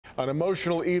An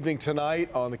emotional evening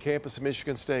tonight on the campus of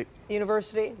Michigan State. The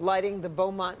university lighting the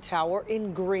Beaumont Tower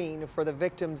in green for the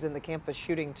victims in the campus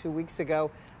shooting 2 weeks ago.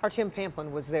 Our Tim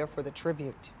Pamplin was there for the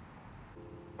tribute.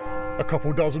 A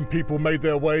couple dozen people made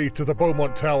their way to the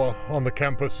Beaumont Tower on the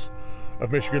campus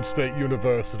of Michigan State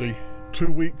University.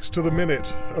 2 weeks to the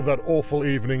minute of that awful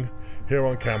evening here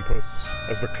on campus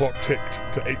as the clock ticked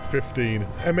to 8:15.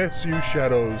 MSU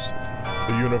Shadows,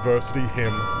 the university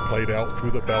hymn, played out through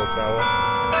the bell tower.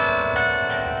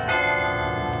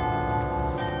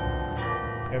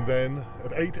 And then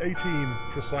at 8:18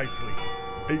 precisely,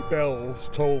 8 bells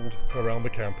tolled around the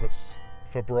campus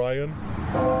for Brian,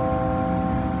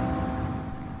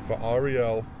 for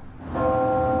Ariel,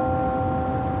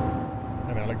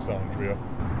 and Alexandria.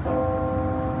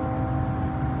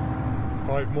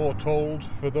 5 more tolled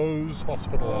for those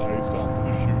hospitalized after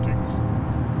the shootings.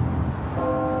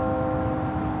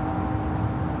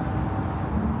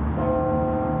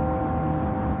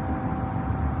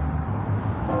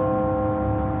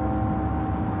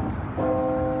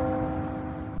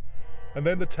 And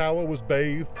then the tower was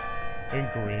bathed in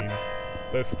green.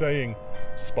 They're staying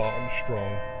Spartan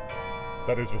strong.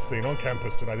 That is the scene on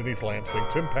campus tonight in East Lansing.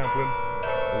 Tim Pamplin,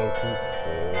 Local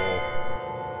 4.